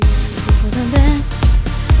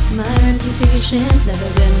expectations never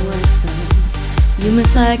been worse. So you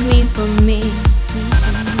must like me for me.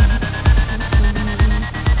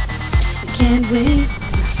 I can't wait.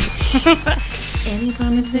 Any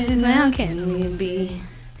promises now can we be?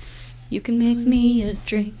 You can make me a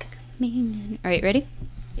drink. Alright, ready?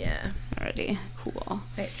 Yeah. Alrighty, cool.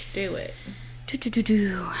 Let's do it.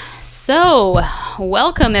 So,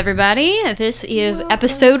 welcome everybody. This is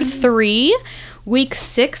episode 3, week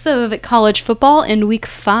 6 of college football and week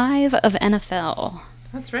 5 of NFL.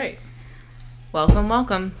 That's right. Welcome,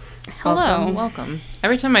 welcome. Hello. Welcome, welcome.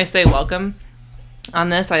 Every time I say welcome on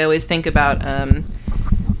this, I always think about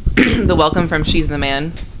the welcome from She's the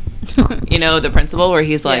Man. You know, the principal where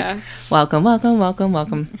he's like, Yeah. welcome, welcome, welcome,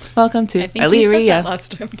 welcome. Welcome to I think you said Illyria. that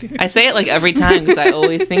last time too. I say it like every time because I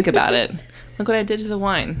always think about it. Look what I did to the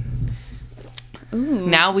wine. Ooh.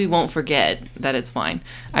 Now we won't forget that it's wine.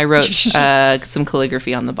 I wrote some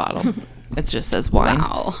calligraphy on the bottle. It just says wine.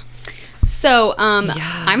 Wow. So, Yes.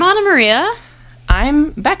 I'm Anna Maria.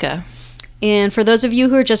 I'm Becca. And for those of you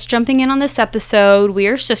who are just jumping in on this episode, we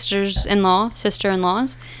are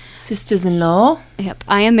sister-in-laws. Sisters-in-law. Yep.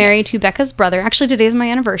 I am married to Becca's brother. Actually, today's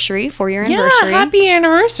my anniversary, 4-year anniversary. Yeah, happy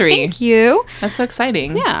anniversary. Thank you. That's so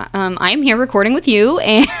exciting. Yeah. I'm here recording with you,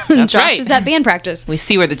 and That's Josh right. is at band practice. We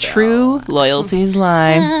see where the true loyalties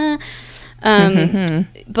lie.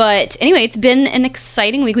 But anyway, it's been an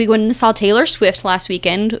exciting week. We went and saw Taylor Swift last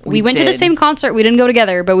weekend. We went to the did. same concert. We didn't go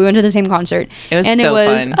together, but we went to the same concert. It was and so it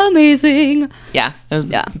was fun. amazing. Yeah, it was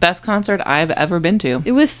Yeah. the best concert I've ever been to.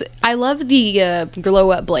 It was. I love the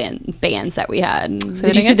glow up bands that we had. Did you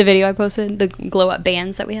again? see the video I posted? The glow up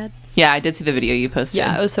bands that we had. Yeah, I did see the video you posted.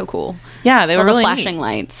 Yeah, it was so cool. Yeah, they were All really the flashing neat.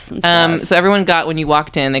 lights and stuff. So everyone got, when you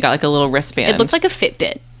walked in, they got like a little wristband. It looked like a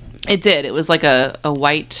Fitbit. It did. It was like a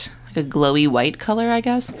white, like a glowy white color, I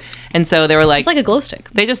guess. And so they were like, It's like a glow stick.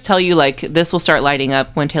 they just tell you like this will start lighting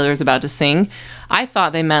up when Taylor's about to sing. I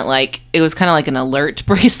thought they meant like it was kind of like an alert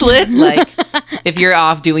bracelet. Like if you're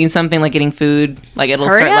off doing something like getting food, like it'll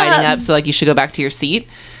Hurry start lighting up. up. So like you should go back to your seat.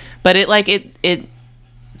 But it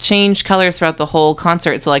changed colors throughout the whole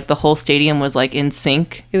concert. So like the whole stadium was like in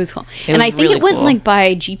sync. It was cool. It And was I think really it went cool. like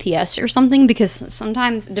by GPS or something because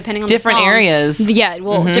sometimes depending on Different the song, areas. Yeah,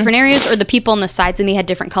 well, different areas or the people on the sides of me had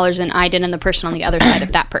different colors than I did and the person on the other side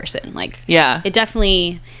of that person. Like Yeah. it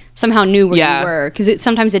definitely somehow knew where Yeah. you were because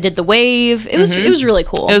sometimes it did the wave. It was really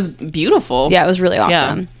cool. It was beautiful. Yeah, it was really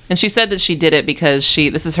awesome. Yeah. And she said that she did it because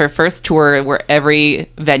this is her first tour where every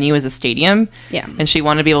venue is a stadium. Yeah. And she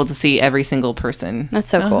wanted to be able to see every single person. That's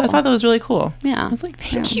so cool. I thought that was really cool. Yeah. I was like,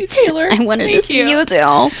 thank you, Taylor. I wanted to Thank see you too.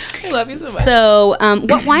 I love you so much. So,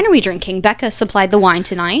 what wine are we drinking? Becca supplied the wine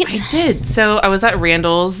tonight. I did. So I was at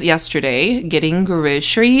Randall's yesterday getting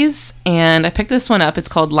groceries, and I picked this one up. It's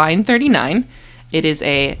called Line 39. It is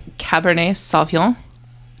a Cabernet Sauvignon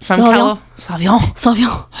from Sauvignon?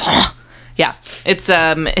 Sauvignon. Yeah,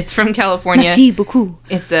 it's from California. Merci beaucoup.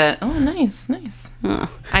 It's nice.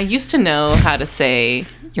 I used to know how to say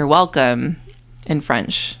 "you're welcome" in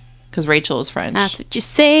French because Rachel is French. That's what you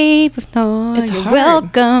say before It's you're hard.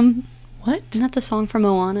 welcome. What? Isn't that the song from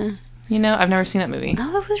Moana? You know, I've never seen that movie.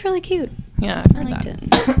 Oh, it was really cute. Yeah, I've heard liked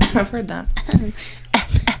that. I've heard that.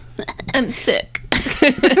 I'm sick.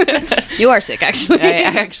 You are sick, actually. I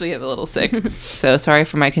actually am a little sick, so sorry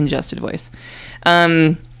for my congested voice.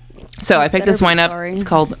 So I picked Better this be wine up. sorry. It's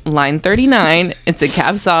called Line 39. It's a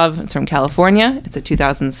Cab Sauv. It's from California. It's a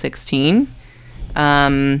 2016.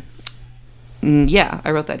 Yeah,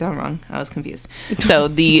 I wrote that down wrong. I was confused. So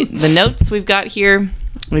the notes we've got here,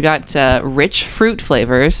 we got rich fruit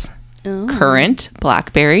flavors, Ooh. currant,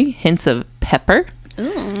 blackberry, hints of pepper,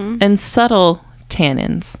 Ooh. and subtle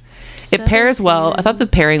tannins. It pairs well. I thought the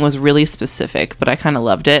pairing was really specific, but I kind of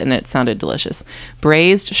loved it, and it sounded delicious.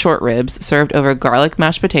 Braised short ribs served over garlic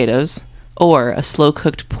mashed potatoes or a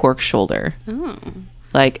slow-cooked pork shoulder. Oh.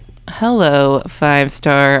 Like, hello,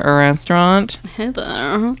 5-star restaurant.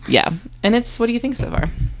 Hello. Yeah. And what do you think so far?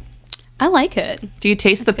 I like it. Do you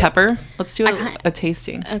taste the pepper? Let's do can't- a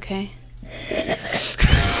tasting. Okay.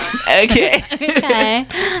 Okay. Okay.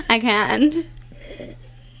 I can.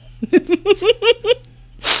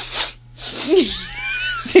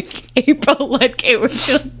 April Ludgate, where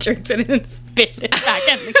she drinks it and spits it back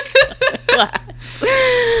in the glass.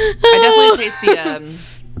 I definitely taste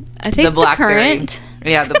I taste the blackberry. currant.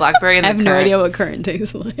 Yeah, the blackberry and I the have currant. no idea what currant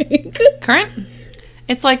tastes like. Currant?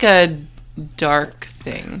 It's like a dark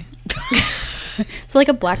thing. It's like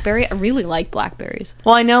a blackberry. I really like blackberries.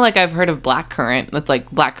 Well, I know, like, I've heard of black currant. That's like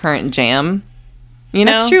black currant jam. You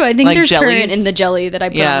know? That's true. I think Like there's jellies. currant in the jelly that I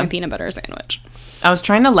put Yeah. on my peanut butter sandwich. I was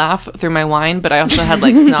trying to laugh through my wine, but I also had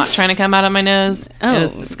like snot trying to come out of my nose. Oh, It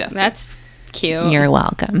was disgusting. that's cute. You're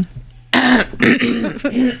welcome.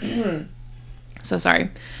 So sorry.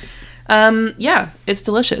 Yeah, it's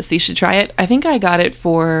delicious. You should try it. I think I got it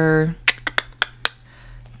for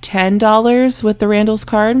 $10 with the Randall's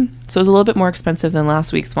card. So it was a little bit more expensive than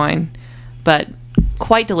last week's wine, but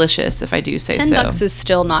quite delicious if I do say so. $10 is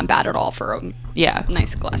still not bad at all for a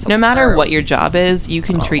nice glass of No matter or what your job is, you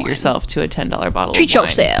can treat wine. yourself to a $10 bottle Treat of wine.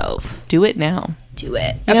 yourself. Do it now. Do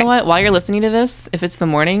it. You know what? While you're listening to this, if it's the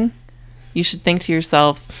morning, you should think to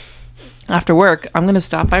yourself, after work, I'm going to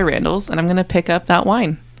stop by Randall's and I'm going to pick up that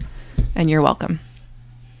wine. And you're welcome.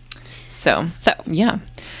 So yeah.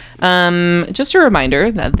 Just a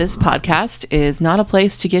reminder that this podcast is not a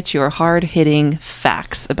place to get your hard-hitting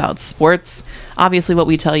facts about sports. Obviously, what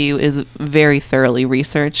we tell you is very thoroughly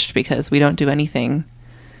researched because we don't do anything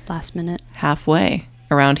last minute halfway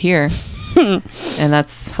around here. And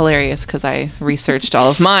that's hilarious because I researched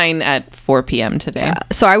all of mine at 4 p.m. today. Yeah.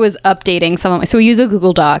 So I was updating some of my... So we use a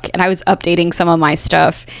Google Doc, and I was updating some of my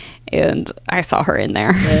stuff, and I saw her in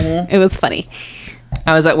there. It was funny.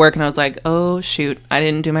 I was at work, and I was like, oh, shoot, I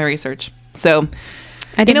didn't do my research. So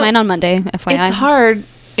I did mine on Monday, FYI.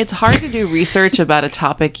 It's hard to do research about a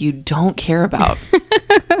topic you don't care about,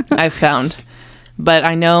 I've found. But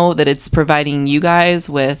I know that it's providing you guys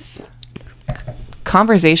with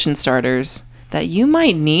conversation starters that you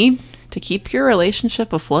might need to keep your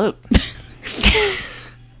relationship afloat.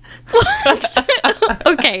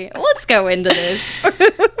 Okay, let's go into this.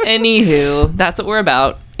 Anywho, that's what we're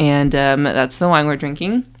about. And that's the wine we're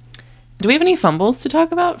drinking. Do we have any fumbles to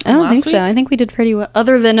talk about? I don't think so. I think we did pretty well.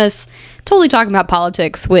 Other than us totally talking about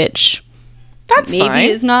politics, which that's maybe fine.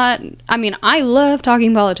 is not... I mean, I love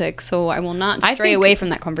talking politics, so I will not stray away from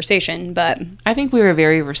that conversation, but... I think we were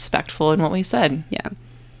very respectful in what we said. Yeah.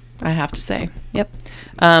 I have to say. Yep.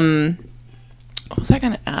 What was I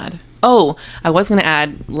going to add? Oh, I was going to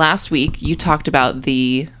add, last week you talked about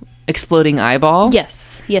the exploding eyeball.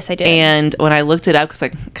 Yes, I did. And when I looked it up, because I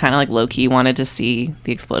kind of like low-key wanted to see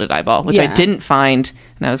the exploded eyeball, which I didn't find,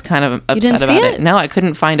 and I was kind of upset about it. No, I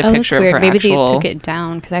couldn't find a picture of her Maybe actual... they took it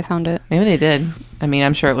down, because I found it. Maybe they did. I mean,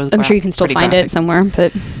 I'm sure it was... I'm sure you can still find it somewhere,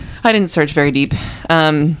 but... I didn't search very deep.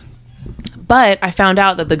 But I found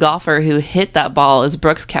out that the golfer who hit that ball is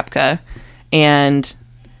Brooks Koepka. And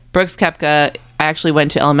Brooks Koepka, I actually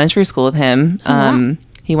went to elementary school with him.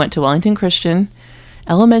 He went to Wellington Christian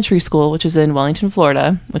Elementary School, which is in Wellington,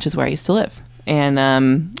 Florida, which is where I used to live. And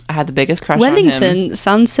I had the biggest crush on him. Wellington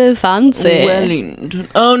sounds so fancy. Wellington.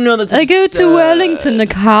 Oh, no, that's I go to Wellington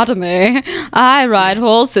Academy. I ride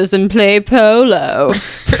horses and play polo.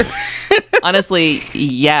 Honestly,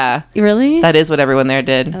 yeah. Really? That is what everyone there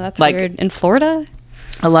did. Oh, that's weird. In Florida?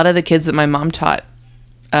 A lot of the kids that my mom taught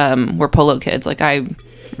were polo kids. Like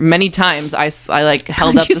many times I like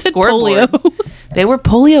held up the scoreboard. Polio. They were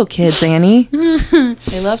polio kids, Annie.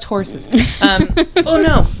 They loved horses. Oh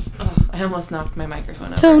no! Oh, I almost knocked my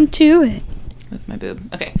microphone over. Don't do it. With my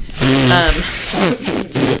boob. Okay.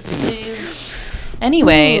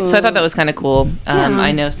 Anyway, so I thought that was kind of cool.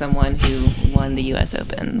 I know someone who won the U.S.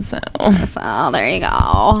 Open, so. Oh, there you go.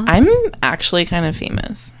 I'm actually kind of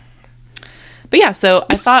famous. But yeah, so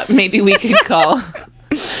I thought maybe we could call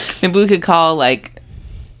like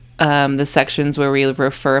the sections where we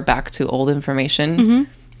refer back to old information.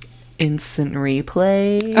 Instant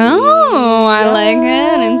replay. Oh, I like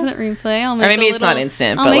it. Instant replay. I'll make or maybe it's not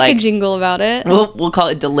instant, I'll but make like a jingle about it. We'll call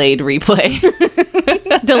it delayed replay.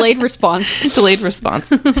 Delayed response. Delayed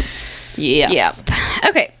response. Yeah. Yep.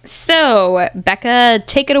 Okay, so Becca,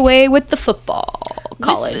 take it away with the football.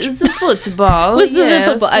 College. With the football. With the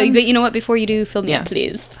football. But you know what? Before you do, fill me up,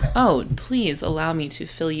 please. Oh, please allow me to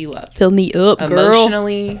fill you up. Fill me up, girl.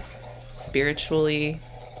 Emotionally, spiritually,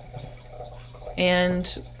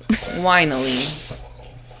 and winily.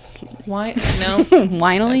 Why? No.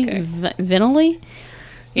 Winily? Okay. Vinily?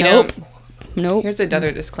 Nope. Here's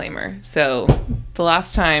another disclaimer. So, the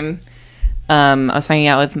last time I was hanging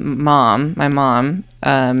out with my mom.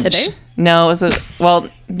 Today? No, it was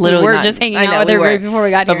literally we were just hanging out with her right before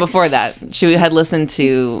we got here. But before that, she had listened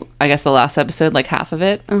to, I guess, the last episode, like half of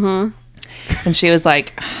it. And she was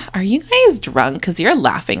like, "Are you guys drunk? Because you're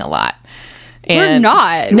laughing a lot." And we're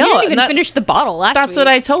not. No, we didn't even finish the bottle last week. That's what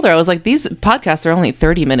I told her. I was like, these podcasts are only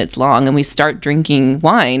 30 minutes long, and we start drinking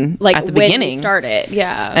wine like at the when beginning. We start it,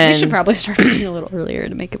 yeah. We should probably start drinking a little earlier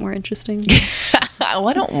to make it more interesting. Well,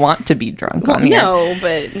 I don't want to be drunk on here. No,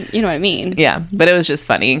 but you know what I mean. Yeah, but it was just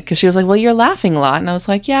funny because she was like, "Well, you're laughing a lot," and I was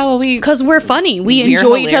like, "Yeah, well, because we're funny. We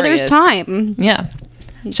enjoy each other's time." Yeah.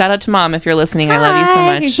 Shout out to Mom if you're listening. Hi. I love you so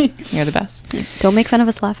much. You're the best. Don't make fun of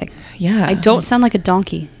us laughing. Yeah. I don't sound like a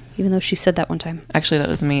donkey, even though she said that one time. Actually, that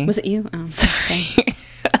was me. Was it you? Oh, sorry.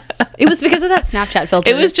 It was because of that Snapchat filter.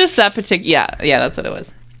 It was just that particular. Yeah, that's what it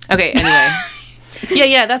was. Okay, anyway.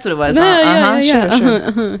 yeah, that's what it was.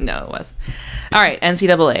 Sure. No, it was. All right,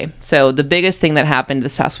 NCAA. So the biggest thing that happened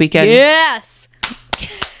this past weekend. Yes.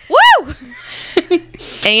 Woo!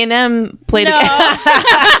 A&M played. No.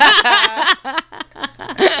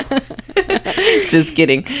 Just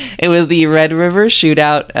kidding. It was the Red River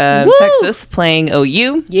Shootout. Texas playing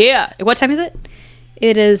OU. Yeah. What time is it?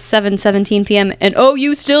 It is 7:17 p.m. and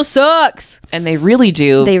OU still sucks. And they really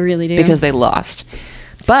do. They really do. Because they lost.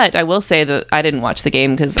 But I will say that I didn't watch the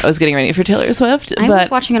game because I was getting ready for Taylor Swift. I was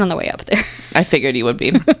watching it on the way up there. I figured you would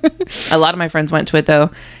be. A lot of my friends went to it, though.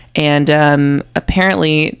 And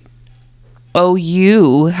apparently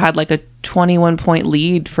OU had like a 21-point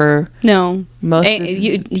lead for most of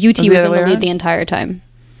UT was in the lead the entire time.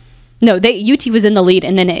 No, UT was in the lead,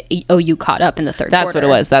 and then OU caught up in the third quarter. That's what it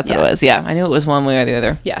was. That's what it was. Yeah, I knew it was one way or the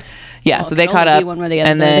other. Yeah. Yeah, well, so they caught up. One way or the other,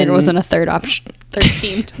 and then there wasn't a third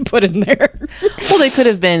team to put in there. Well, they could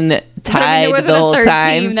have been tied the whole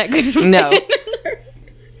time. That could have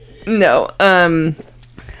No.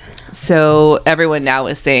 So everyone now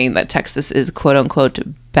is saying that Texas is quote unquote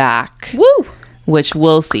back. Woo! Which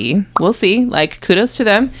we'll see. We'll see. Like, kudos to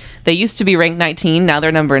them. They used to be ranked 19. Now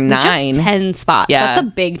they're number 9. Jumped 10 spots. Yeah. That's a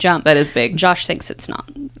big jump. That is big. Josh thinks it's not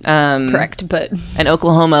correct, but... And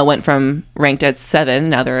Oklahoma went from ranked at 7.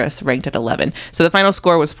 Now they're ranked at 11. So the final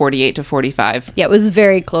score was 48-45. Yeah, it was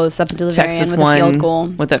very close up until the very end with a field goal.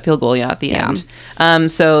 With that field goal, at the end.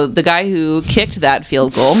 So the guy who kicked that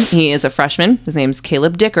field goal, he is a freshman. His name's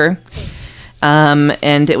Caleb Dicker.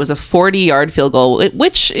 And it was a 40-yard field goal,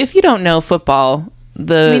 which, if you don't know football,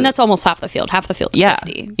 that's almost half the field. Half the field is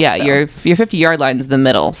 50. Yeah, so. your 50-yard line is the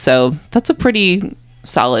middle. So that's a pretty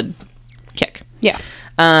solid kick. Yeah.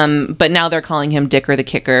 But now they're calling him Dicker the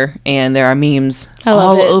Kicker, and there are memes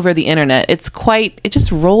all over the internet. It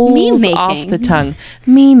just rolls off the tongue.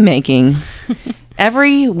 Meme making.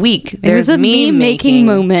 Every week there's a meme making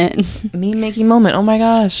moment. Meme making moment. Oh my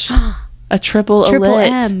gosh. A triple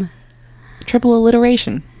M. Triple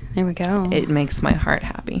alliteration. There we go. It makes my heart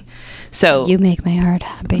happy. So you make my heart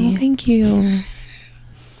happy. Oh, thank you.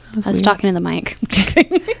 I was talking to the mic.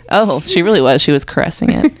 Oh, she really was. She was caressing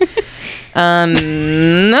it.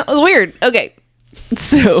 That was weird. Okay.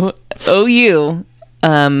 So OU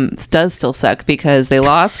does still suck because they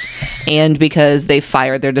lost and because they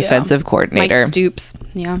fired their defensive coordinator. Mike Stoops.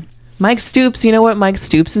 Yeah. Mike Stoops. You know what Mike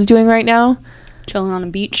Stoops is doing right now? Chilling on a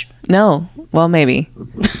beach. No. Well, maybe.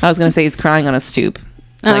 I was going to say he's crying on a stoop.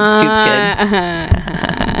 Like Stoop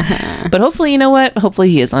Kid. But hopefully, you know what? Hopefully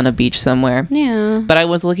he is on a beach somewhere. Yeah. But when I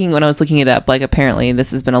was looking it up, like apparently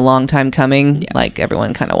this has been a long time coming. Yeah. Like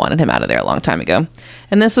everyone kind of wanted him out of there a long time ago.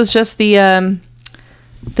 And this was just the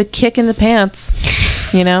kick in the pants,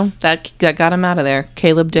 that got him out of there.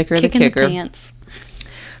 Caleb Dicker, the kicker. In the pants.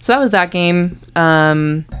 So that was that game.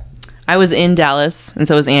 I was in Dallas, and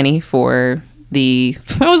so was Annie for I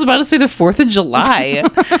was about to say the 4th of July.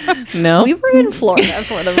 No. We were in Florida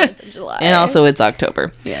for the 4th of July. And also it's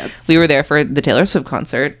October. Yes. We were there for the Taylor Swift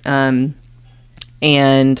concert. And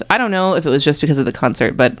I don't know if it was just because of the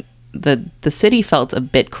concert, but the city felt a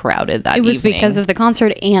bit crowded that evening. It was because of the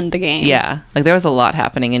concert and the game. Yeah. Like there was a lot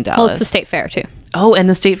happening in Dallas. Well, it's the state fair too. Oh, and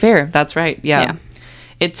the state fair. That's right. Yeah.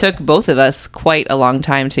 It took both of us quite a long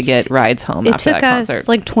time to get rides home after that concert. It took us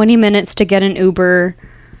like 20 minutes to get an Uber.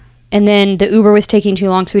 And then the Uber was taking too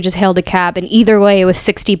long, so we just hailed a cab. And either way, it was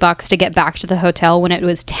 $60 to get back to the hotel when it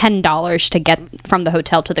was $10 to get from the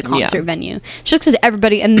hotel to the concert venue. It's just because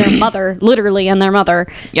everybody and their mother, literally and their mother,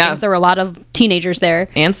 because there were a lot of teenagers there.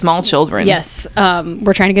 And small children. Yes.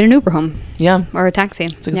 We're trying to get an Uber home. Yeah. Or a taxi.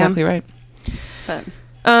 That's exactly right. But.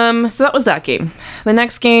 So that was that game. The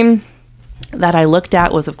next game that I looked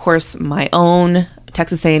at was, of course, my own.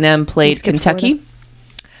 Texas A&M played Kentucky. Florida.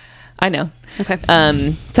 I know. Okay.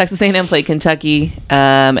 Texas A&M played Kentucky,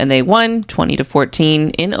 and they won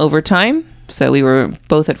 20-14 in overtime. So we were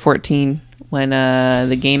both at 14 when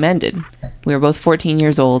the game ended. We were both 14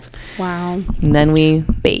 years old. Wow. And then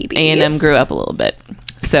babies. A&M grew up a little bit.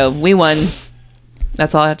 So we won.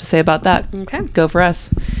 That's all I have to say about that. Okay. Go for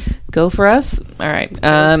us. Go for us. All right.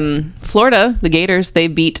 Florida, the Gators, they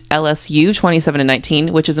beat LSU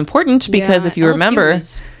 27-19, which is important because if you remember,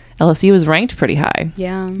 LSU was ranked pretty high.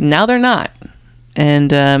 Yeah. Now they're not.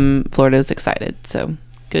 And Florida's excited. So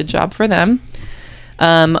good job for them.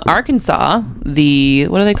 Arkansas, what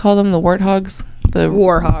do they call them? The Warthogs? The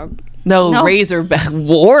Warhog. No, Razorback.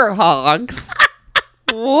 Warhogs.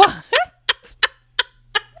 What?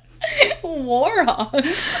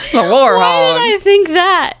 Warhogs. The Warhogs. Why did I think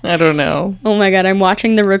that? I don't know. Oh my god, I'm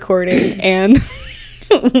watching the recording and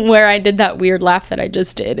where I did that weird laugh that I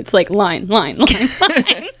just did. It's like line. Okay.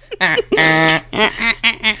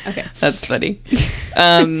 That's funny.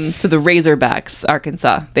 So the Razorbacks,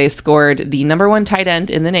 Arkansas, they scored the number 1 tight end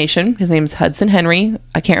in the nation. His name's Hudson Henry.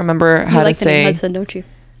 I can't remember how to say. You like the name Hudson, don't you?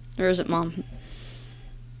 Or is it Mom?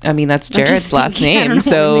 I mean, that's Jared's last name.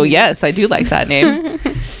 So yes, I do like that name.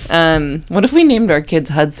 What if we named our kids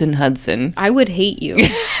Hudson? I would hate you.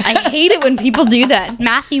 I hate it when people do that.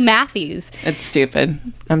 Matthews. It's stupid.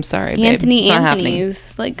 I'm sorry, babe.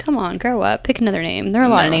 Anthony's. Like, come on, grow up. Pick another name. There are a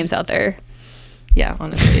lot of names out there. Yeah,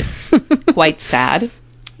 honestly, it's quite sad.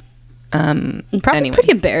 Probably anyway.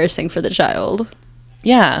 Pretty embarrassing for the child.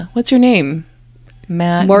 Yeah. What's your name?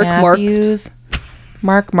 Matthews.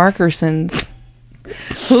 Mark Markersons.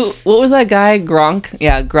 What was that guy?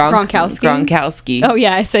 Gronkowski. Oh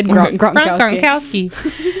yeah, I said Gronkowski.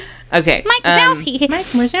 Okay. Mike Wazowski. Mike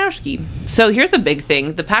Wazowski. So here's a big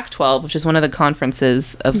thing. The Pac-12, which is one of the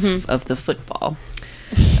conferences of the football.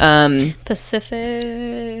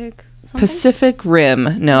 Pacific. Something? Pacific Rim.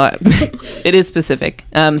 No, it is Pacific.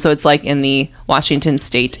 So it's like in the Washington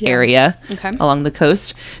State area along the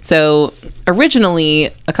coast. So originally,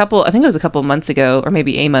 I think it was a couple months ago, or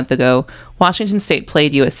maybe a month ago, Washington State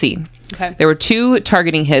played USC. Okay. There were 2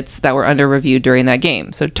 targeting hits that were under review during that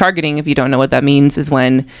game. So targeting, if you don't know what that means, is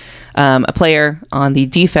when a player on the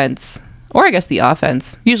defense, or I guess the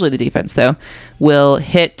offense, usually the defense though, will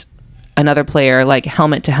hit another player like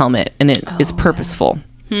helmet to helmet, and it is purposeful.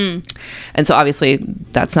 And so obviously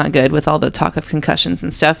that's not good with all the talk of concussions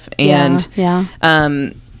and stuff. And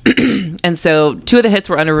and so 2 of the hits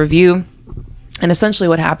were under review. And essentially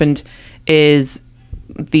what happened is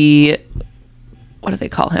what do they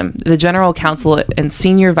call him? The general counsel and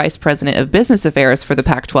senior vice president of business affairs for the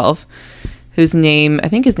Pac-12, whose name, I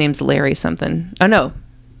think his name's Larry something. Oh no,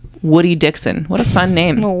 Woody Dixon. What a fun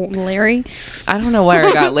name. Oh, Larry. I don't know where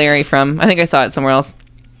I got Larry from. I think I saw it somewhere else.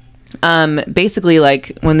 Basically,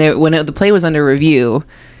 like when the play was under review,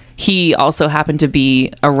 he also happened to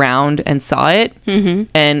be around and saw it.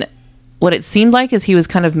 And what it seemed like is he was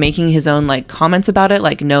kind of making his own like comments about it,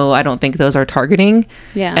 like, no, I don't think those are targeting.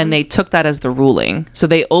 Yeah. And they took that as the ruling. So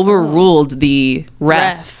they overruled the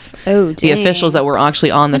refs, the officials that were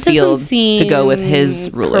actually on the field to go with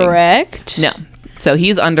his ruling. Correct. No. So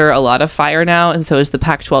he's under a lot of fire now, and so is the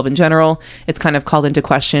Pac-12 in general. It's kind of called into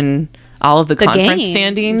question all of the conference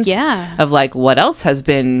standings of like what else has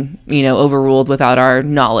been, overruled without our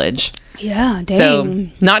knowledge. Yeah, dang. So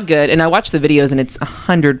not good. And I watched the videos and it's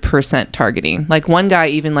 100% targeting. Like one guy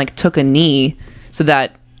even like took a knee so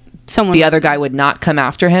that the other guy would not come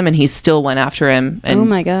after him, and he still went after him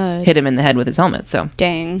and hit him in the head with his helmet. So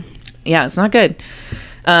dang. Yeah, it's not good.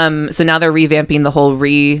 So now they're revamping the whole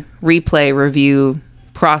replay review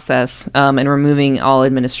process and removing all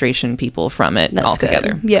administration people from it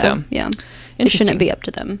altogether. Good. Yeah, so, yeah. It shouldn't be up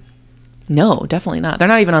to them. No, definitely not. They're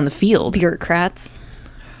not even on the field. Bureaucrats.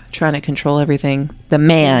 Trying to control everything. The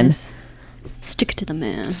man. Yes. Stick it to the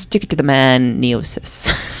man. Stick it to the man,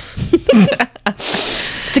 Neosis.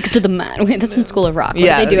 Stick it to the man. Wait, that's in School of Rock. What do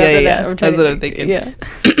they do after that? That's what I'm thinking. Yeah.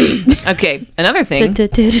 Okay, another thing.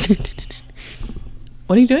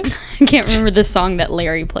 What are you doing? I can't remember the song that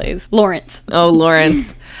Larry plays. Lawrence. Oh,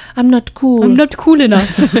 Lawrence. I'm not cool. I'm not cool enough.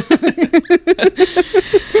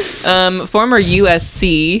 Former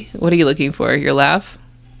USC. What are you looking for? Your laugh?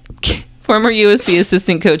 Former USC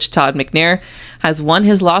assistant coach Todd McNair has won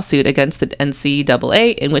his lawsuit against the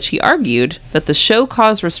NCAA, in which he argued that the show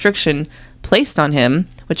cause restriction placed on him,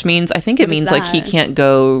 which means, I think it means like he can't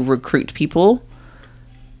go recruit people.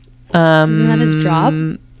 Isn't that his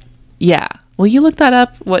job? Yeah. Will you look that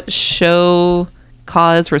up? What show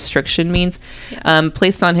cause restriction means? Yeah.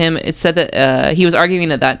 Placed on him, it said that he was arguing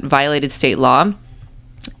that violated state law.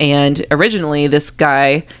 And originally, this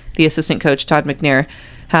guy, the assistant coach, Todd McNair,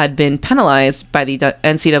 had been penalized by the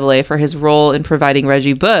NCAA for his role in providing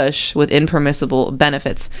Reggie Bush with impermissible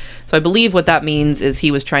benefits. So I believe what that means is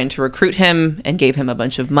he was trying to recruit him and gave him a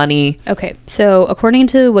bunch of money. Okay, so according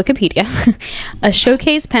to Wikipedia, a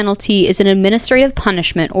showcase penalty is an administrative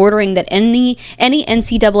punishment ordering that any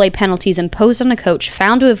NCAA penalties imposed on a coach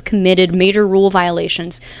found to have committed major rule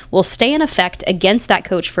violations will stay in effect against that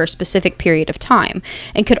coach for a specific period of time,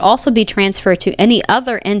 and could also be transferred to any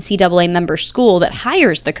other NCAA member school that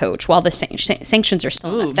hires the coach while the sanctions are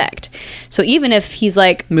still in effect. So even if he's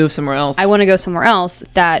like, move somewhere else, I want to go somewhere else,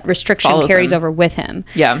 that restriction carries over with him.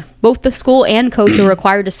 Yeah. Both the school and coach are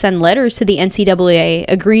required to send letters to the NCAA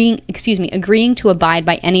agreeing to abide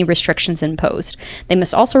by any restrictions imposed. They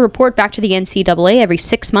must also report back to the NCAA every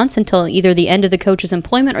 6 months until either the end of the coach's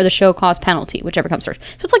employment or the show cause penalty, whichever comes first.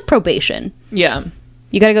 So it's like probation. Yeah.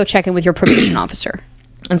 You got to go check in with your probation officer.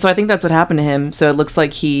 And so I think that's what happened to him. So it looks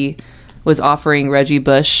like he was offering Reggie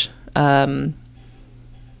Bush,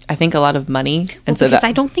 I think, a lot of money. And so because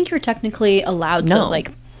I don't think you're technically allowed to No.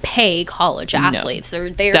 like pay college athletes. They're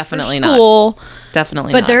there Definitely for not. school.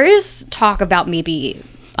 definitely But not. there is talk about maybe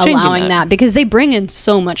Changing allowing that. that because they bring in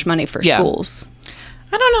so much money for Yeah. schools.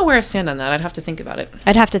 I don't know where I stand on that. I'd have to think about it.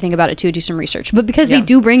 I'd have to think about it too, do some research. But because Yeah. they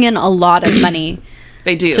do bring in a lot of money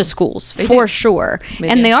They do. to schools, They for do. sure. They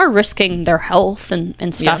And do. they are risking their health and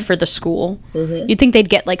stuff Yeah. for the school. You'd think they'd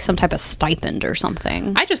get like some type of stipend or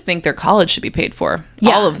something. I just think their college should be paid for.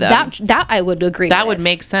 Yeah, All of them. That I would agree That with. would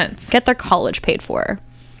make sense. Get their college paid for.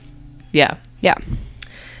 Yeah. Yeah.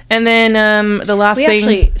 And then the last We thing.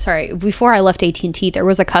 actually, sorry, before I left AT&T, there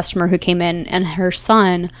was a customer who came in and her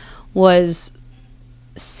son was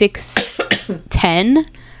 6'10"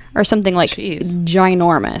 or something like Jeez.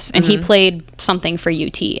 ginormous. And he played something for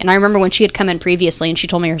UT. And I remember when she had come in previously and she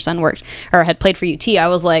told me her son worked or had played for UT, I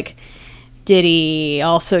was like, did he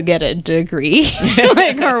also get a degree?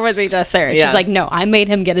 Like, or was he just there? And Yeah. she's like, no, I made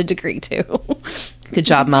him get a degree too. Good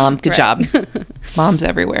job, Mom. Good job. Mom's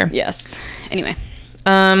everywhere. Yes. Anyway.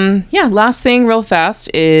 Yeah, last thing real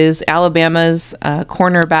fast is Alabama's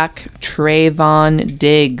cornerback Trayvon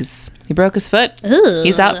Diggs. He broke his foot. Ugh.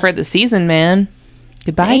 He's out for the season, man.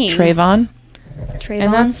 Goodbye, Dang. Trayvon.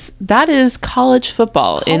 Trayvon. And that is college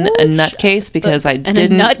football in a College? nutcase because I in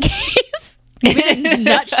didn't. a nutcase. In a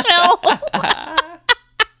nutshell.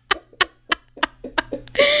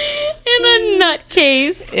 In a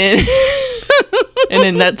nutcase. in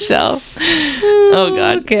a nutshell. Oh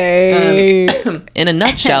God. Okay. In a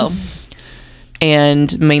nutshell.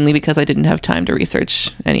 And mainly because I didn't have time to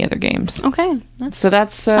research any other games. Okay. That's So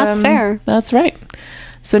that's fair. That's right.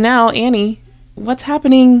 So now, Annie, what's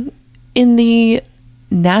happening in the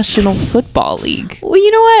National Football League? well,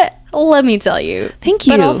 you know what? Let me tell you. Thank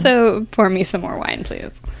you. But also pour me some more wine,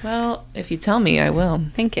 please. Well, if you tell me, I will.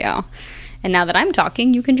 Thank you. And now that I'm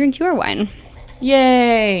talking, you can drink your wine.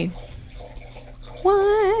 Yay!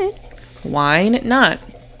 What? Wine not.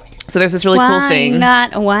 So there's this really cool thing.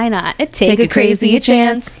 Why not? Take a crazy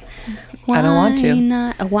chance. I don't want to. Why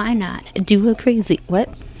not? Why not? Do a crazy. What?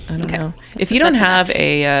 I don't know. If That's- you don't that's have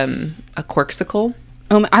a corksicle,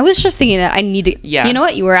 I was just thinking that I need to. Yeah. You know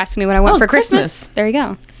what? You were asking me what I want Oh, for Christmas. Christmas. There you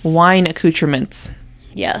go. wine accoutrements.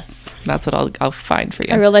 Yes. That's what I'll find for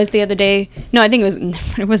you. I realized the other day. No, I think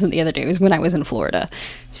it wasn't the other day. It was when I was in Florida.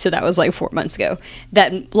 So that was like 4 months ago.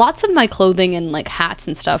 That lots of my clothing and like hats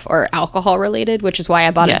and stuff are alcohol related, which is why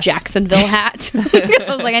I bought Yes. a Jacksonville hat. Because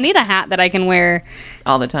I was like, I need a hat that I can wear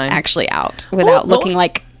All the time. actually out without Well, looking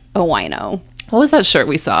like a wino. What was that shirt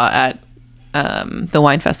we saw at the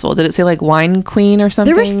wine festival? Did it say like Wine Queen or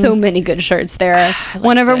something? There were so many good shirts there.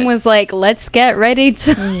 One of them it. was like, let's get ready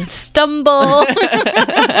to stumble.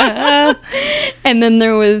 And then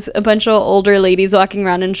there was a bunch of older ladies walking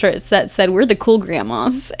around in shirts that said, we're the cool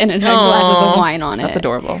grandmas. And it had glasses of wine on it. That's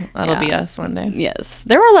adorable. That'll be Yeah. us one day. Yes.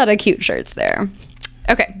 There were a lot of cute shirts there.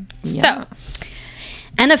 Okay. Yeah. So,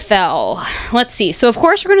 NFL. Let's see. So, of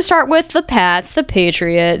course, we're going to start with the Pats, the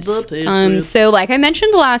Patriots. The Patriots. So, like I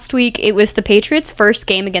mentioned last week, it was the Patriots' first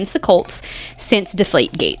game against the Colts since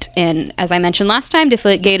Deflategate. And as I mentioned last time,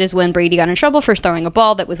 Deflategate is when Brady got in trouble for throwing a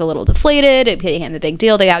ball that was a little deflated. It became a big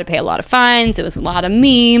deal. They had to pay a lot of fines. It was a lot of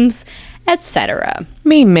memes, etc.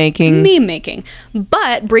 Meme making. Meme making.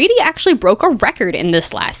 But Brady actually broke a record in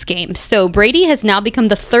this last game. So Brady has now become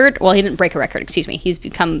the third. Well, he didn't break a record, excuse me. He's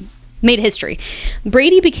made history.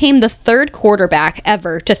 Brady became the third quarterback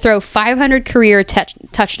ever to throw 500 career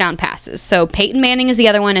touchdown passes. So Peyton Manning is the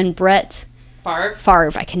other one, and Brett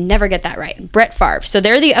Favre. I can never get that right. Brett Favre. So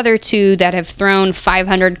they're the other two that have thrown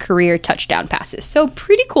 500 career touchdown passes. So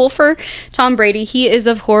pretty cool for Tom Brady. He is,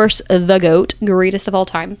 of course, the GOAT, greatest of all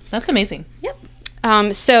time. That's amazing.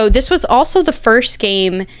 Yep. So this was also the first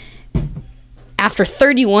game after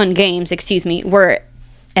 31 games, where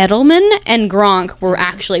Edelman and Gronk were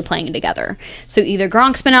actually playing together. So either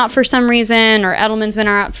Gronk's been out for some reason or Edelman's been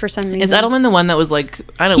out for some reason. Is Edelman the one that was like,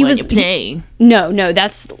 I don't want to play? No,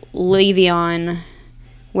 that's Le'Veon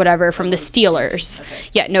whatever from the Steelers. Okay.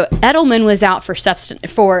 Yeah, no, Edelman was out for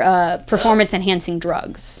performance enhancing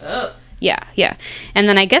drugs. Oh. Yeah. And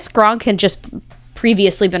then I guess Gronk had just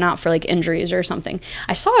previously been out for like injuries or something.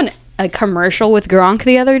 I saw a commercial with Gronk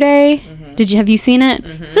the other day. Mm-hmm. Have you seen it?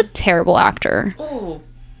 Mm-hmm. He's a terrible actor. Oh.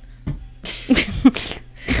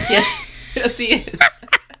 Yes, he is.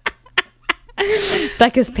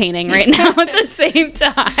 Becca's painting right now at the same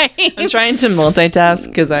time. I'm trying to multitask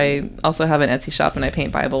because I also have an Etsy shop and I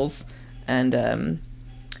paint Bibles, and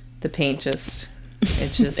the paint just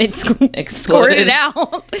exploded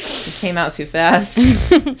out. It came out too fast.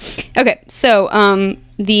 Okay, so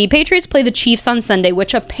the Patriots play the Chiefs on Sunday,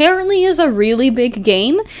 which apparently is a really big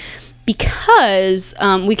game because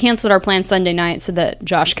we canceled our plan Sunday night so that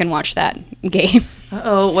Josh can watch that game.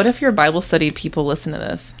 Uh-oh, what if your Bible study people listen to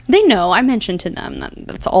this? They know. I mentioned to them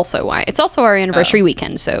that's also why. It's also our anniversary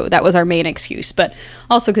weekend, so that was our main excuse, but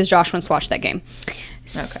also because Josh wants to watch that game.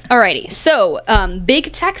 Okay. Alrighty, so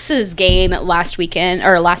big Texas game last week.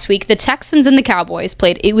 The Texans and the Cowboys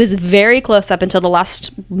played. It was very close up until the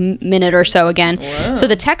last minute or so again. Whoa. So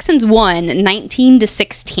the Texans won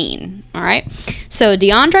 19-16. All right. So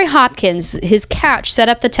DeAndre Hopkins, his catch set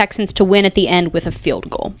up the Texans to win at the end with a field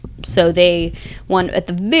goal. So they won at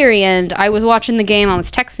the very end. I was watching the game. I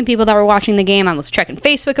was texting people that were watching the game. I was checking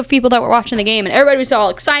Facebook of people that were watching the game, and everybody was all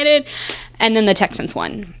excited. And then the Texans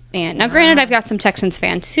won. And now, granted, I've got some Texans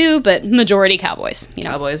fans too, but majority Cowboys.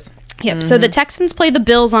 Cowboys. Yep. Mm-hmm. So the Texans play the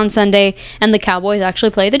Bills on Sunday, and the Cowboys actually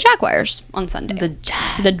play the Jaguars on Sunday. The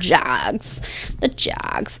Jags.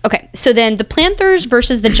 Okay. So then the Panthers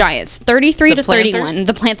versus the Giants, 33-31.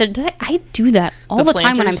 The Panthers. I do that all the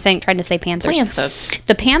time when I'm trying to say Panthers.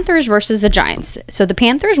 The Panthers versus the Giants. So the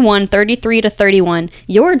Panthers won 33-31.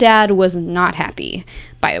 Your dad was not happy,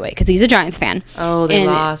 by the way, because he's a Giants fan. Oh, they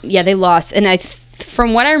lost. Yeah, they lost, and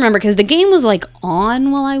from what I remember, because the game was like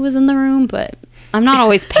on while I was in the room, but I'm not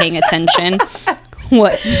always paying attention.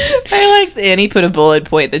 What? I like Annie put a bullet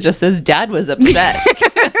point that just says Dad was upset.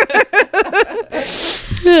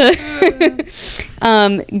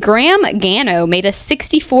 Graham Gano made a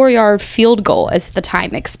 64-yard field goal as the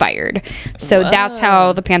time expired. So that's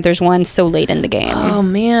how the Panthers won so late in the game. Oh,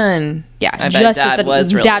 man. Yeah. I bet Dad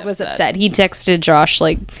was really upset. He texted Josh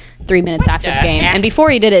like 3 minutes after the game. And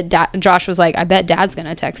before he did it, Josh was like, I bet Dad's going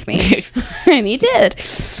to text me. And he did.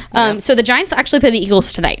 So the Giants actually play the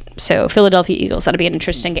Eagles tonight. So Philadelphia Eagles. That'll be an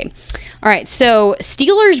interesting game. All right. So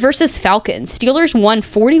Steelers versus Falcons. Steelers won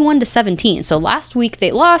 41-17. So last week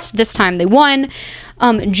they lost. This time they won.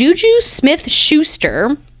 Juju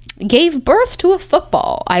Smith-Schuster gave birth to a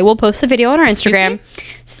football. I will post the video on our Instagram.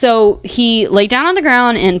 So he laid down on the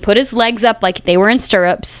ground and put his legs up like they were in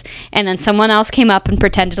stirrups, and then someone else came up and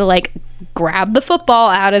pretended to like grab the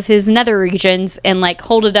football out of his nether regions and like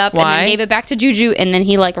hold it up and then gave it back to Juju, and then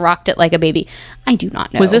he like rocked it like a baby. I do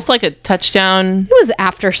not know. Was this like a touchdown? It was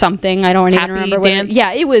after something. I don't even remember what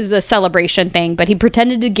it was a celebration thing, but he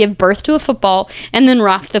pretended to give birth to a football and then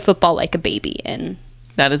rocked the football like a baby, and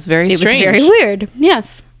that is very strange. It was very weird.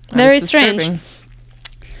 Yes. Very strange.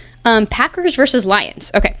 Packers versus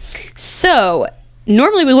Lions. Okay. So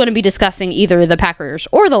normally we wouldn't be discussing either the Packers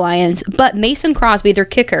or the Lions, but Mason Crosby, their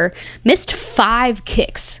kicker, missed 5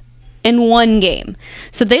 kicks in one game.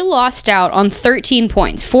 So they lost out on 13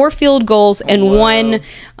 points, 4 field goals, and 1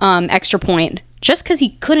 extra point just because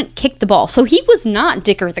he couldn't kick the ball. So he was not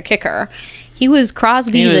Dicker the kicker. He was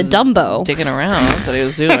Crosby the Dumbo. Digging around. That's what he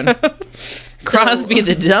was doing. Crosby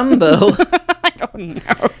the Dumbo. I don't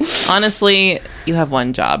know. Honestly, you have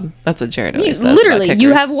one job. That's what Jared always says. Literally,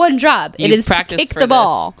 you have one job. It is to kick the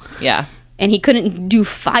ball. Yeah. And he couldn't do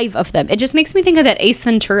 5 of them. It just makes me think of that Ace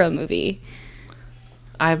Ventura movie.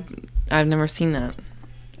 I've never seen that.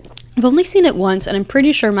 I've only seen it once, and I'm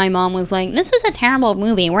pretty sure my mom was like, "This is a terrible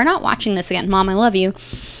movie. We're not watching this again." Mom, I love you.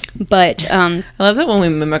 But I love that when we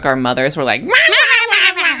mimic our mothers, we're like,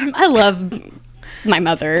 I love my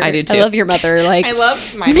mother. I do too. I love your mother. Like I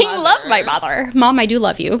love my mother. I love my mother. Mom, I do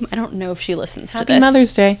love you. I don't know if she listens to this. Happy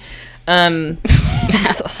Mother's Day. / happy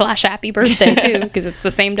birthday too, because it's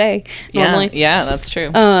the same day normally. Yeah, that's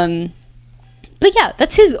true. But yeah,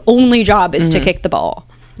 that's his only job is to kick the ball.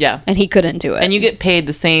 Yeah. And he couldn't do it. And you get paid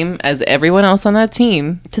the same as everyone else on that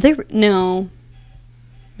team. Do they? No.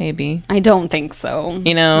 Maybe. I don't think so.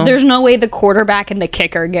 You know? There's no way the quarterback and the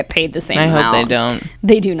kicker get paid the same amount. I hope they don't.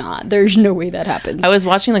 They do not. There's no way that happens. I was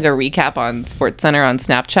watching like a recap on SportsCenter on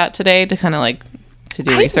Snapchat today to kind of like to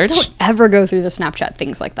do research. Don't ever go through the Snapchat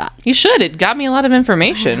things like that. You should. It got me a lot of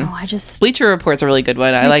information. I just Bleacher Report's a really good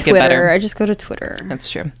one. I like Twitter. it better. I just go to Twitter. That's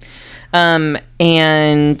true.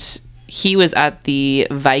 And he was at the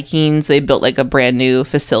Vikings. They built like a brand new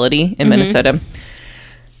facility in Minnesota.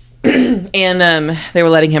 And they were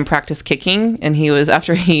letting him practice kicking, and he was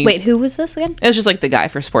after he wait, who was this again? It was just like the guy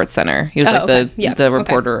for SportsCenter. He was the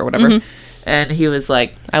reporter or whatever. And he was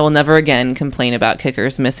like, I will never again complain about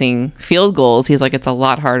kickers missing field goals. He's like, it's a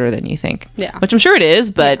lot harder than you think. Yeah. Which I'm sure it is,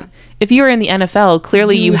 but if you are in the NFL,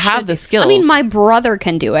 clearly you have the skills. I mean, my brother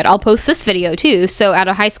can do it. I'll post this video too. So at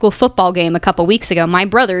a high school football game a couple weeks ago, my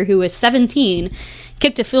brother, who was 17,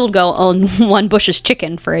 kicked a field goal on one Bush's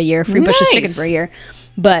Chicken for a year. Free Bush's Chicken for a year.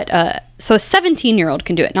 But so a 17-year-old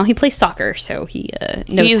can do it. Now he plays soccer, so he knows how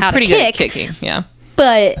to kick. He's pretty good at kicking, yeah.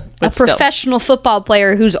 But a professional football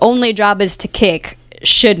player whose only job is to kick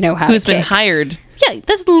should know how Who's to kick. been hired. Yeah,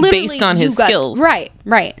 that's literally based on his skills. Right.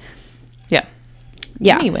 Yeah.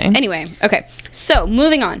 Yeah. Anyway. Okay. So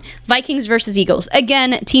moving on. Vikings versus Eagles.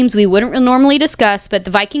 Again, teams we wouldn't normally discuss, but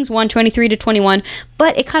the Vikings won 23-21.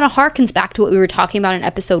 But it kind of harkens back to what we were talking about in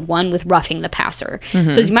episode 1 with roughing the passer. So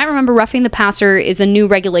as you might remember, roughing the passer is a new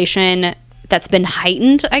regulation that's been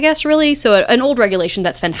heightened, I guess, really. So an old regulation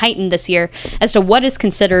that's been heightened this year as to what is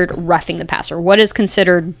considered roughing the passer, what is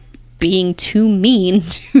considered being too mean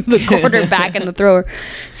to the quarterback and the thrower.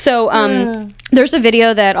 So there's a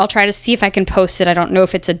video that I'll try to see if I can post it. I don't know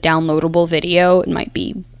if it's a downloadable video. It might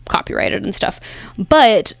be copyrighted and stuff.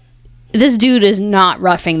 But this dude is not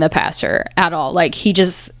roughing the passer at all. Like, he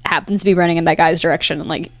just happens to be running in that guy's direction and,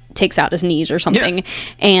 like, takes out his knees or something,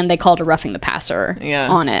 and they called a roughing the passer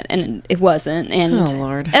on it, and it wasn't. And oh,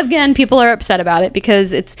 Lord. Again, people are upset about it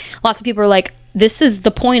because it's lots of people are like, this is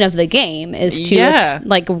the point of the game, is to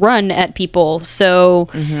like run at people. So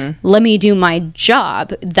let me do my job.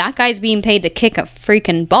 That guy's being paid to kick a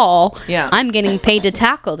freaking ball. Yeah. I'm getting paid to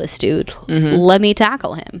tackle this dude. Let me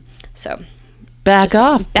tackle him. So back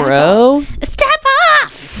off, bro. Step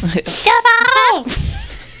off. Step off.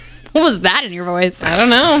 What was that in your voice? I don't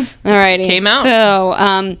know. Alrighty. Came out.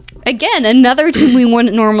 So, again, another team we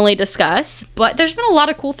wouldn't normally discuss, but there's been a lot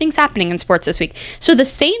of cool things happening in sports this week. So the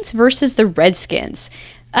Saints versus the Redskins.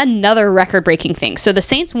 Another record-breaking thing. So the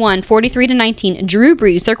Saints won 43-19. Drew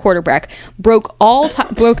Brees, their quarterback, broke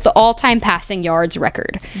the all-time passing yards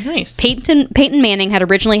record. Nice. Peyton Manning had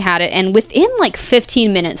originally had it, and within like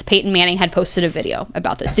 15 minutes, Peyton Manning had posted a video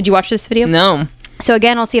about this. Did you watch this video? No. So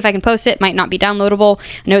again, I'll see if I can post it. Might not be downloadable.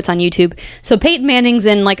 I know it's on YouTube. So Peyton Manning's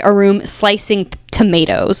in like a room slicing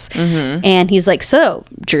tomatoes, and he's like, "So,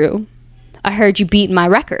 Drew, I heard you beat my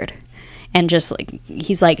record," and just like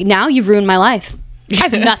he's like, "Now you've ruined my life. I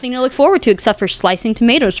have nothing to look forward to except for slicing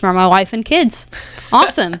tomatoes for my wife and kids.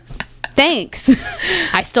 Awesome." Thanks.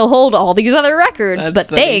 I still hold all these other records, but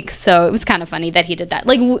funny. Thanks. So it was kind of funny that he did that.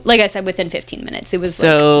 Like I said, within 15 minutes, it was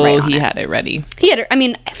so like right on he it. had it ready. He had it. I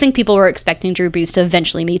mean, I think people were expecting Drew Brees to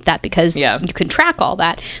eventually meet that because you can track all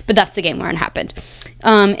that. But that's the game where it happened.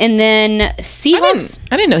 And then Seahawks.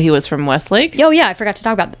 I didn't know he was from Westlake. Oh yeah, I forgot to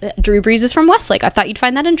talk about Drew Brees is from Westlake. I thought you'd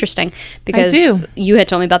find that interesting because you had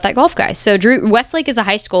told me about that golf guy. So Westlake is a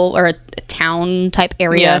high school or a town type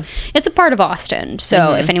area. Yeah. It's a part of Austin.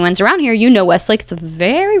 So if anyone's around here, you know Westlake. It's a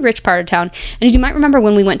very rich part of town. And as you might remember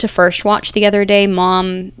when we went to First Watch the other day,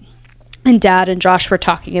 Mom and Dad and Josh were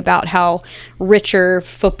talking about how richer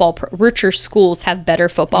schools have better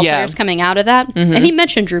football players coming out of that. And he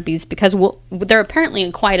mentioned Drew Brees because there are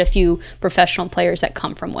apparently quite a few professional players that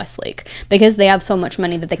come from Westlake because they have so much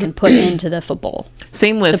money that they can put into the football.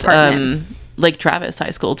 Same with Lake Travis High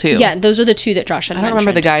School too. Yeah, those are the two that Josh had mentioned. I don't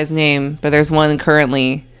remember the guy's name, but there's one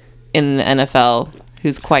currently in the NFL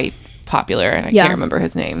who's quite popular, and I can't remember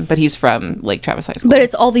his name, but he's from Lake Travis High School. But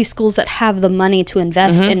it's all these schools that have the money to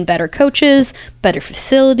invest in better coaches, better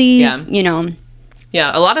facilities, you know.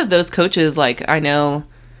 Yeah, a lot of those coaches, like I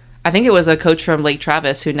think it was a coach from Lake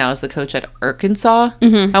Travis who now is the coach at Arkansas.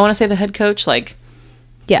 I want to say the head coach, like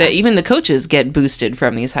even the coaches get boosted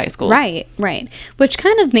from these high schools. Right. Which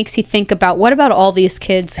kind of makes you think about, what about all these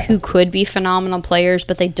kids who could be phenomenal players,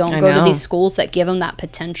 but they don't go to these schools that give them that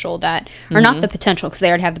potential or not the potential, because they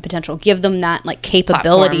already have the potential, give them that like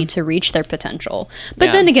capability platform to reach their potential.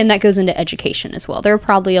 But then again, that goes into education as well. There are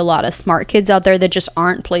probably a lot of smart kids out there that just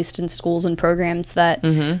aren't placed in schools and programs that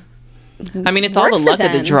I mean, it's all the luck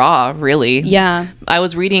of the draw, really. Yeah. I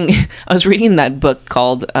was reading that book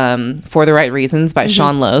called For the Right Reasons by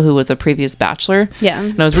Sean Lowe, who was a previous Bachelor. Yeah.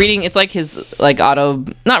 And I was reading, it's like his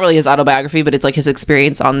not really his autobiography, but it's like his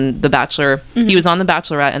experience on The Bachelor. He was on The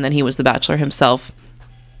Bachelorette, and then he was The Bachelor himself.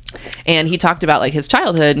 And he talked about like his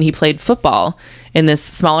childhood, and he played football in this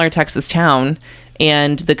smaller Texas town.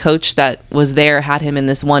 And the coach that was there had him in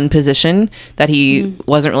this one position that he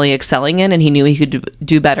wasn't really excelling in, and he knew he could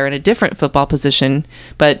do better in a different football position,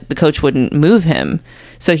 but the coach wouldn't move him.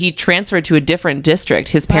 So he transferred to a different district.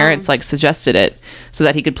 His parents like suggested it so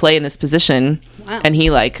that he could play in this position. Wow. And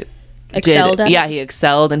he like excelled at it? He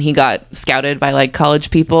excelled, and he got scouted by like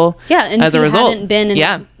college people. Yeah, and as a result.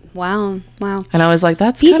 Wow. And I was like,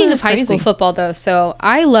 that's speaking of high school football though. So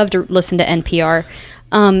I love to listen to NPR.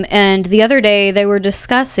 And the other day they were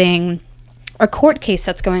discussing a court case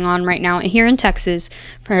that's going on right now here in Texas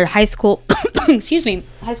for high school,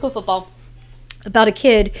 high school football, about a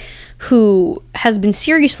kid who has been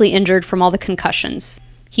seriously injured from all the concussions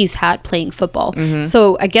he's had playing football.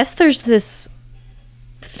 So I guess there's this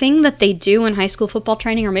thing that they do in high school football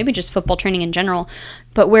training, or maybe just football training in general,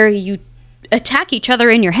 but where you attack each other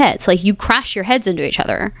in your heads, like you crash your heads into each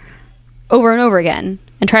other. over and over again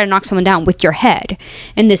and try to knock someone down with your head.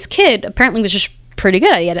 And this kid apparently was just pretty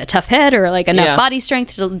good at it. He had a tough head or like enough body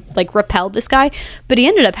strength to like repel this guy, but he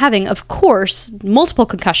ended up having, of course, multiple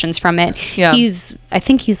concussions from it. I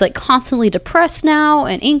think he's like constantly depressed now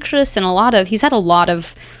and anxious, and he's had a lot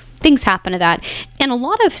of things happen to that. And a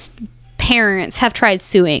lot of parents have tried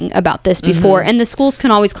suing about this before, and the schools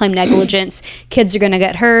can always claim negligence. Kids are going to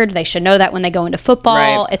get hurt. They should know that when they go into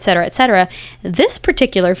football, et cetera, et cetera. This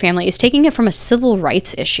particular family is taking it from a civil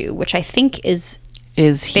rights issue, which I think is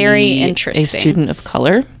very interesting. A student of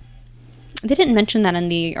color? They didn't mention that in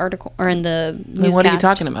the article or in the newscast. What are you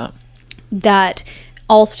talking about? That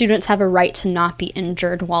all students have a right to not be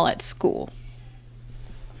injured while at school.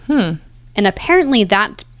 And apparently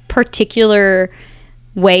that particular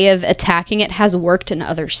way of attacking it has worked in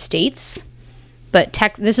other states. But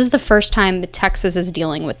this is the first time Texas is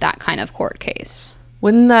dealing with that kind of court case.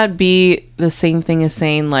 Wouldn't that be the same thing as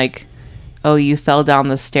saying, like, oh, you fell down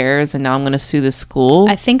the stairs and now I'm going to sue the school?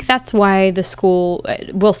 I think that's why the school,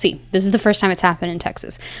 we'll see. This is the first time it's happened in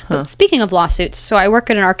Texas. But speaking of lawsuits, so I work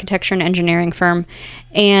at an architecture and engineering firm,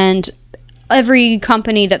 and every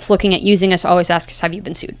company that's looking at using us always asks us, have you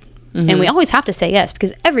been sued? And we always have to say yes,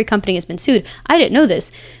 because every company has been sued. I didn't know this.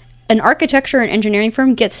 An architecture and engineering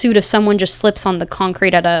firm gets sued if someone just slips on the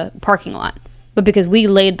concrete at a parking lot. But because we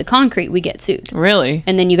laid the concrete, we get sued. Really?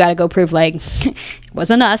 And then you got to go prove, like, it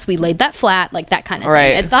wasn't us. We laid that flat, like that kind of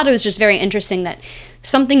thing. I thought it was just very interesting that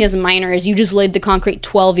something as minor as you just laid the concrete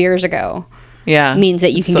 12 years ago means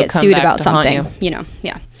that you can get sued about something. You know,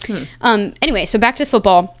 anyway, so back to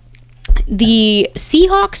football. The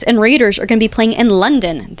Seahawks and Raiders are going to be playing in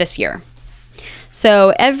London this year.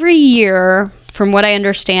 So every year, from what I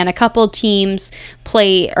understand, a couple teams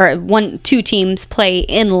play, or two teams play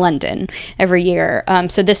in London every year.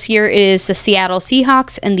 So this year it is the Seattle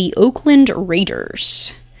Seahawks and the Oakland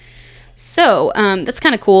Raiders. So that's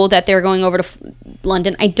kind of cool that they're going over to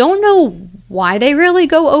London. I don't know why they really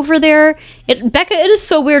go over there. Becca, it is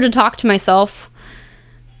so weird to talk to myself.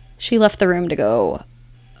 She left the room to go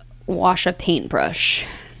wash a paintbrush.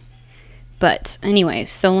 But anyway,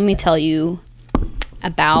 so let me tell you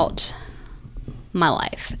about my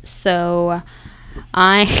life. So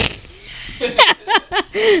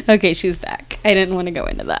okay, she's back. I didn't want to go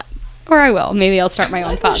into that, or I will. Maybe I'll start my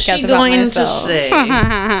own podcast about myself.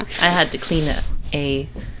 I had to clean I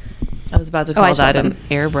was about to call that an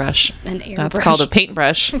airbrush. That's called a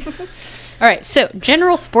paintbrush. All right, so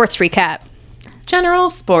general sports recap. General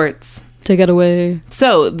sports. Take it away.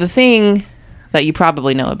 So the thing that you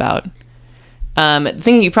probably know about,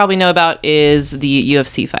 is the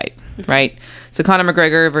UFC fight, right? So Conor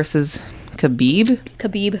McGregor versus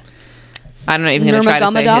Khabib. I'm not even going to try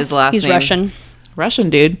to say his last name. He's Russian.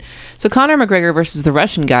 Russian dude. So Conor McGregor versus the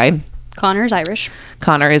Russian guy. Conor is Irish.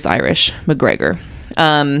 McGregor.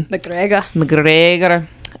 McGregor.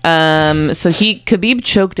 So Khabib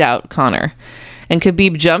choked out Conor, and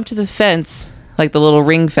Khabib jumped to the fence, like the little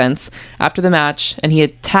ring fence, after the match, and he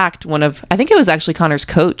attacked I think it was actually Conor's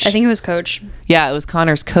coach. I think it was coach. Yeah, it was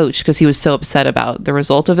Conor's coach, because he was so upset about the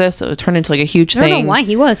result of this. It turned into like a huge thing. I don't know why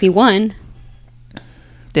he won.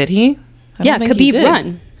 Did he? Yeah,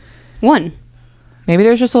 Khabib won. Maybe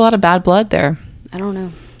there's just a lot of bad blood there. I don't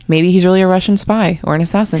know. Maybe he's really a Russian spy or an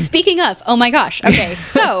assassin. Speaking of, oh my gosh. Okay,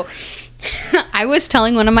 so I was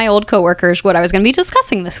telling one of my old coworkers what I was going to be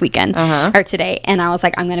discussing this weekend or today, and I was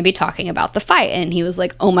like, I'm going to be talking about the fight, and he was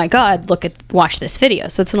like, oh my god, watch this video.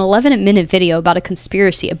 So it's an 11-minute video about a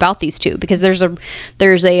conspiracy about these two, because there's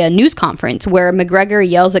a news conference where McGregor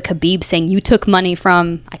yells at Khabib saying, you took money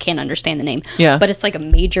from, I can't understand the name, but it's like a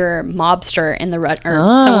major mobster in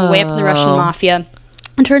someone way up in the Russian mafia.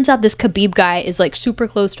 And turns out this Khabib guy is like super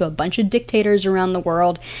close to a bunch of dictators around the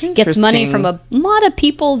world. Gets money from a lot of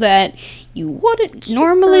people that you wouldn't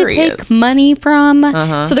normally take money from.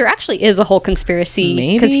 So there actually is a whole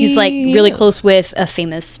conspiracy, because he's like really close with a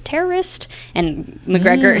famous terrorist, and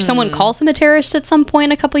McGregor, someone calls him a terrorist at some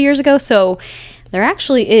point a couple years ago. So there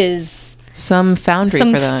actually is some facts to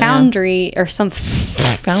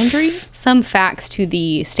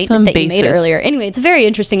the statement that you made earlier. Anyway, it's a very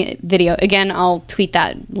interesting video. Again, I'll tweet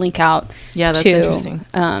that link out. Yeah, that's interesting.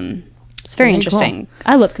 It's very interesting. Cool.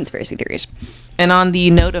 I love conspiracy theories. And on the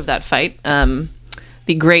note of that fight,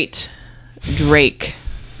 the great Drake,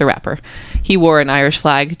 the rapper, he wore an Irish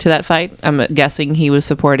flag to that fight. I'm guessing he was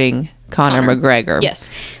supporting Conor McGregor. Yes.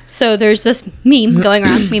 So there's this meme going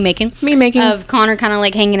around, meme making of Conor kind of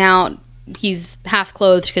like hanging out. He's half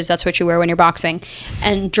clothed, because that's what you wear when you're boxing,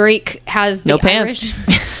 and Drake has the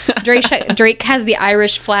Drake has the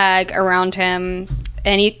Irish flag around him,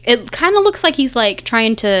 and it kind of looks like he's like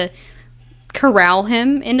trying to corral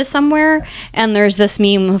him into somewhere, and there's this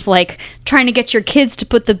meme of like trying to get your kids to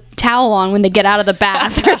put the towel on when they get out of the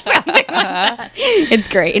bath or something like that. It's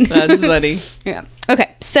great. That's funny. Yeah.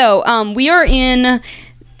 Okay. So we are in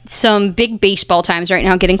some big baseball times right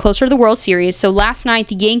now, getting closer to the World Series. So last night,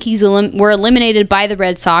 the Yankees were eliminated by the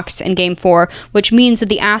Red Sox in Game 4, which means that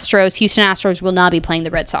the Houston Astros, will not be playing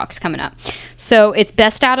the Red Sox coming up. So it's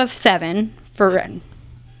best out of 7 for...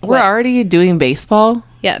 We're already doing baseball?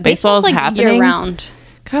 Yeah, baseball's like happening? year-round.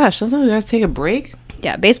 Gosh, doesn't we guys take a break?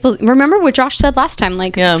 Yeah, baseball. Remember what Josh said last time?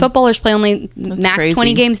 Like, footballers play only max crazy.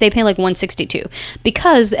 20 games. They play like 162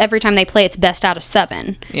 because every time they play, it's best out of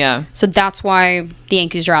 7. Yeah. So that's why the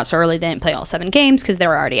Yankees are out so early. They didn't play all 7 games because they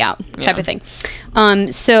were already out, type of thing.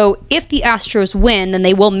 So if the Astros win, then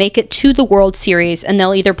they will make it to the World Series, and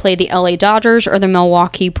they'll either play the LA Dodgers or the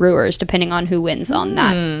Milwaukee Brewers, depending on who wins on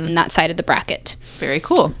that side of the bracket. Very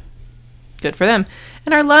cool. Good for them.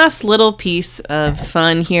 And our last little piece of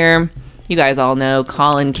fun here. You guys all know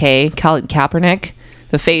Colin Kaepernick,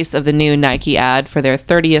 the face of the new Nike ad for their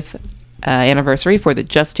 30th anniversary for the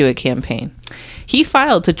Just Do It campaign. He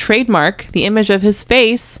filed to trademark the image of his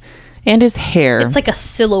face and his hair. It's like a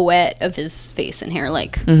silhouette of his face and hair.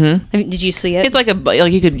 Like, I mean, did you see it? It's like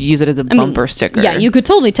you could use it as a bumper sticker. Yeah, you could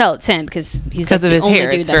totally tell it's him because he's like of his the only hair.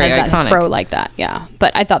 dude It's that has very that iconic. fro like that. Yeah,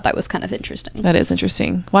 but I thought that was kind of interesting. That is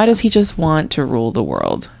interesting. Why does he just want to rule the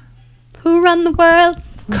world? Who run the world?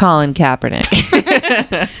 Colin Kaepernick.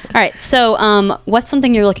 All right, so what's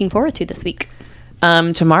something you're looking forward to this week?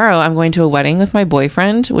 Tomorrow I'm going to a wedding with my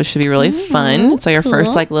boyfriend, which should be really fun. It's like our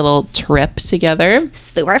first cool. little trip together.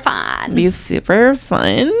 Super fun. Be super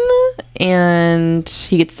fun. And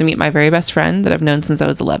he gets to meet my very best friend that I've known since I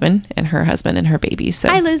was 11 and her husband and her baby. So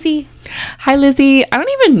Hi, Lizzie. Hi, Lizzie. I don't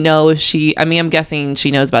even know if I'm guessing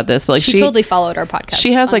she knows about this, but like She totally followed our podcast.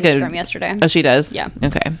 she has on like Instagram yesterday. Oh, she does? Yeah.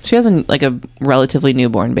 Okay. She has a relatively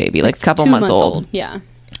newborn baby, like a couple 2 months old. Yeah.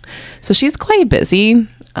 So she's quite busy.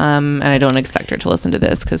 And I don't expect her to listen to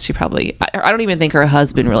this because she probably, I don't even think her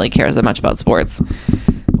husband really cares that much about sports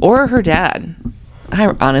or her dad.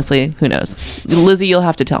 Honestly, who knows? Lizzie, you'll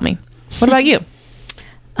have to tell me. What about you?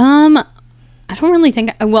 I don't really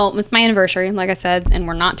think. Well, it's my anniversary, like I said, and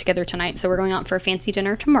we're not together tonight, so we're going out for a fancy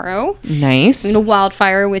dinner tomorrow. Nice. The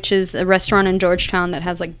Wildfire, which is a restaurant in Georgetown that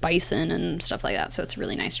has like bison and stuff like that, so it's a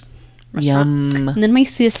really nice restaurant. Yum. And then my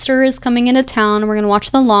sister is coming into town, and we're gonna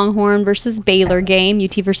watch the Longhorn versus Baylor game,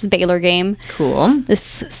 UT versus Baylor game, Cool. this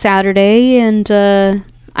Saturday, and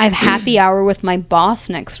I have happy hour with my boss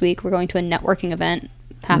next week. We're going to a networking event.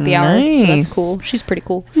 Happy hour, so Nice. that's cool. She's pretty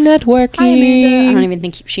cool. Networking. Hi, Amanda. I don't even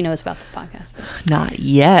think she knows about this podcast. But Not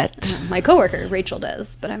yet. my coworker Rachel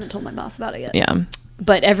does, but I haven't told my boss about it yet. Yeah.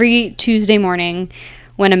 But every Tuesday morning,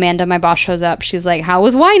 when Amanda, my boss, shows up, she's like, "How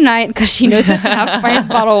was wine night?" Because she knows it's half price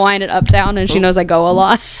bottle of wine at Uptown, and she knows I go a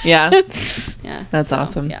lot. Yeah. Yeah, That's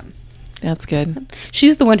awesome. Yeah, That's good.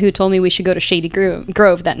 she's the one who told me we should go to Shady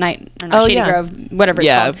Grove that night. Or not Oh, Shady yeah. Grove, whatever it's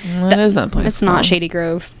Yeah. called. What is that place It's not called? Shady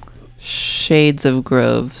Grove. Shades of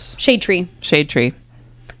Groves. Shade Tree. Shade Tree.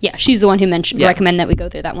 Yeah, she's the one who Yeah. recommended that we go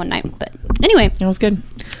there that one night. But anyway, That was good.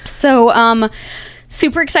 so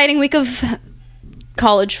super exciting week of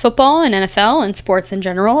college football and NFL and sports in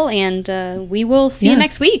general, and we will see you Yeah.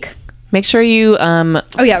 next week. Make sure you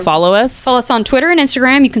follow us. Follow us on Twitter and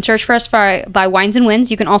Instagram. You can search for us by Wines and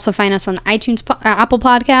Wins. You can also find us on iTunes, Apple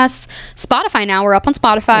Podcasts, Spotify. Now we're up on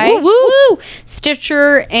Spotify, Woo!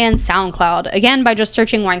 Stitcher, and SoundCloud. Again, by just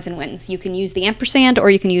searching Wines and Wins. You can use the ampersand or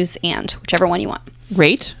you can use and, whichever one you want.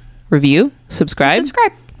 Rate, review, subscribe.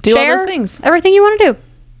 Do share, all those things. Everything you want to do.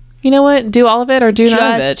 You know what? Do all of it or do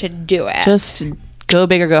none of it. Just to do it. Just go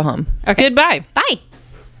big or go home. Okay. Goodbye. Bye.